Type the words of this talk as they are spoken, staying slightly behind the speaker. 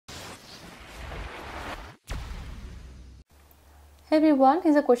Hey everyone,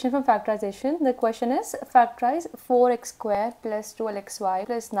 here's a question from factorization. The question is factorize 4x square plus 12xy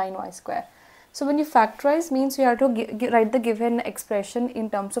plus 9y square. So when you factorize means you have to write the given expression in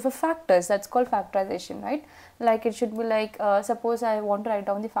terms of a factors. That's called factorization, right? Like it should be like suppose I want to write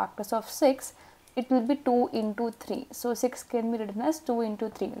down the factors of 6. It will be 2 into 3. So 6 can be written as 2 into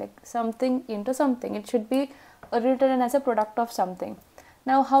 3, like something into something. It should be written as a product of something.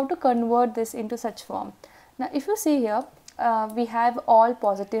 Now how to convert this into such form? Now if you see here, we have all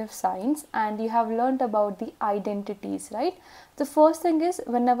positive signs and you have learned about the identities, right? The first thing is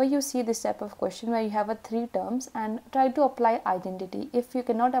whenever you see this type of question where you have a 3 terms and try to apply identity. If you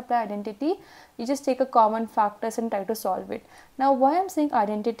cannot apply identity, you just take a common factors and try to solve it. Now why I'm saying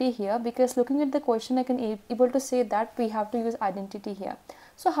identity here, because looking at the question I can able to say that we have to use identity here.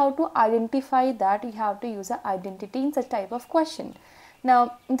 So how to identify that? You have to use an identity in such type of question.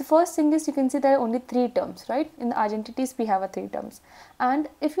 Now, the first thing is you can see there are only 3 terms, right? In the identities, we have 3 terms. And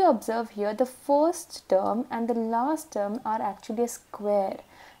if you observe here, the first term and the last term are actually a square.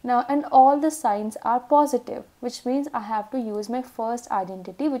 Now, and all the signs are positive, which means I have to use my first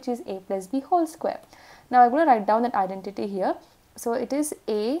identity, which is a plus b whole square. Now, I'm going to write down that identity here. So, it is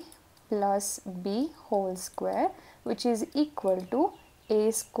a plus b whole square, which is equal to a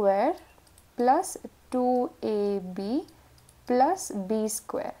square plus 2ab plus b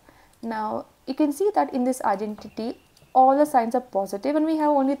square. Now you can see that in this identity all the signs are positive and we have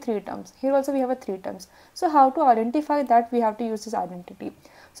only 3 terms. Here also we have 3 terms. So how to identify that? We have to use this identity.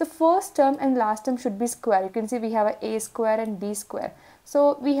 So first term and last term should be square. You can see we have a square and b square.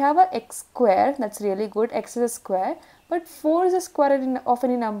 So we have a x square. That's really good. X is a square. But 4 is a square of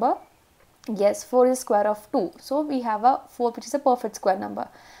any number. Yes, 4 is square of 2. So we have a 4 which is a perfect square number.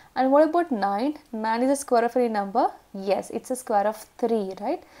 And what about 9? 9 is a square of any number? Yes, it's a square of 3,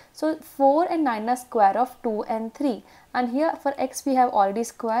 right? So 4 and 9 are square of 2 and 3. And here for x we have already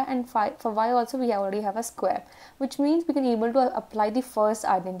square, and for y also we already have a square. Which means we can able to apply the first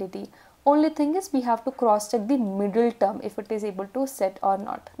identity. Only thing is we have to cross check the middle term if it is able to set or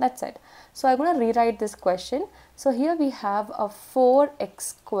not. That's it. So I'm going to rewrite this question. So here we have a 4x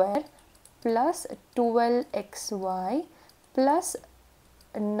square plus 12xy plus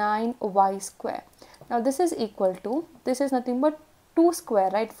 9y square. Now this is equal to, this is nothing but 2 square,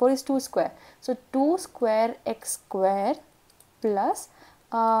 right? 4 is 2 square. So 2 square x square plus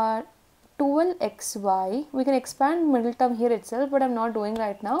 12xy. We can expand middle term here itself, but I'm not doing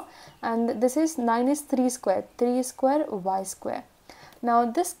right now. And this is 9 is 3 square, 3 square y square. Now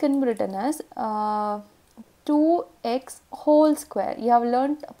this can be written as 2x whole square. You have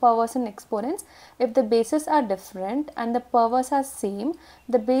learned powers and exponents. If the bases are different and the powers are same,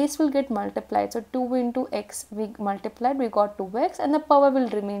 the base will get multiplied. So 2 into x we multiplied, we got 2x, and the power will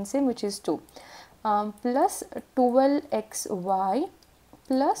remain same, which is 2 plus 12xy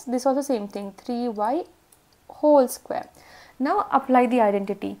plus this also same thing, 3y whole square. Now apply the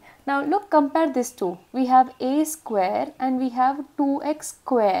identity. Now look, compare these two. We have a square and we have 2x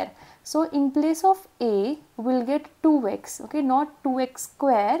square. So in place of a, we'll get 2x, okay, not 2x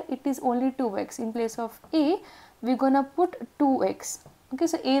square, it is only 2x. In place of a, we're gonna put 2x, okay,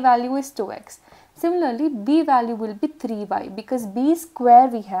 so a value is 2x. Similarly, b value will be 3y because b square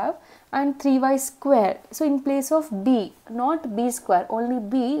we have and 3y square. So in place of b, not b square, only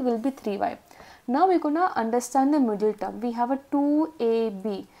b will be 3y. Now we're gonna understand the middle term. We have a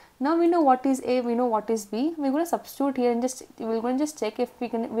 2ab. Now we know what is a, we know what is b. We're going to substitute here and we're going to just check if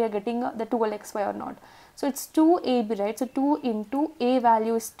we are getting the 12xy or not. So it's 2ab, right? So 2 into a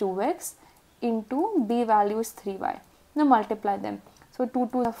value is 2x into b value is 3y. Now multiply them. So 2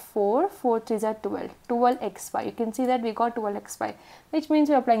 2 are 4, 4 3 are 12, 12xy. You can see that we got 12xy, which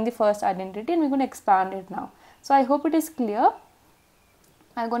means we're applying the first identity and we're going to expand it now. So I hope it is clear.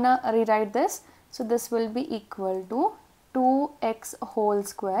 I'm going to rewrite this. So this will be equal to 2x whole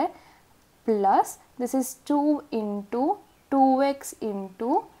square plus this is 2 into 2x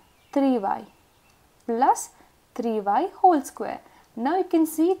into 3y plus 3y whole square. Now you can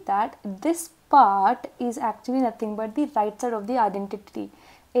see that this part is actually nothing but the right side of the identity.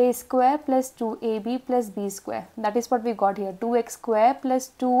 A square plus 2ab plus b square. That is what we got here. 2x square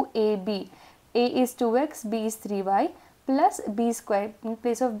plus 2ab. A is 2x, b is 3y plus b square. In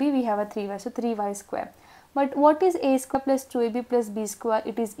place of b we have a 3y, so 3y square. But what is a square plus 2ab plus b square?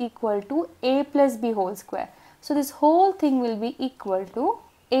 It is equal to a plus b whole square. So this whole thing will be equal to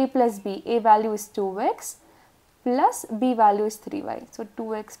a plus b. A value is 2x plus b value is 3y. So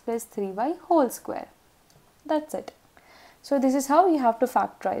 2x plus 3y whole square. That's it. So this is how you have to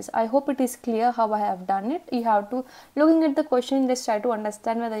factorize. I hope it is clear how I have done it. You have to, looking at the question, just try to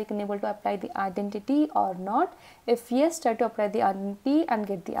understand whether you can able to apply the identity or not. If yes, try to apply the identity and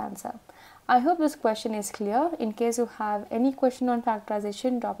get the answer. I hope this question is clear. In case you have any question on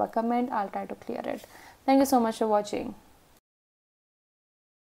factorization, drop a comment. I'll try to clear it. Thank you so much for watching.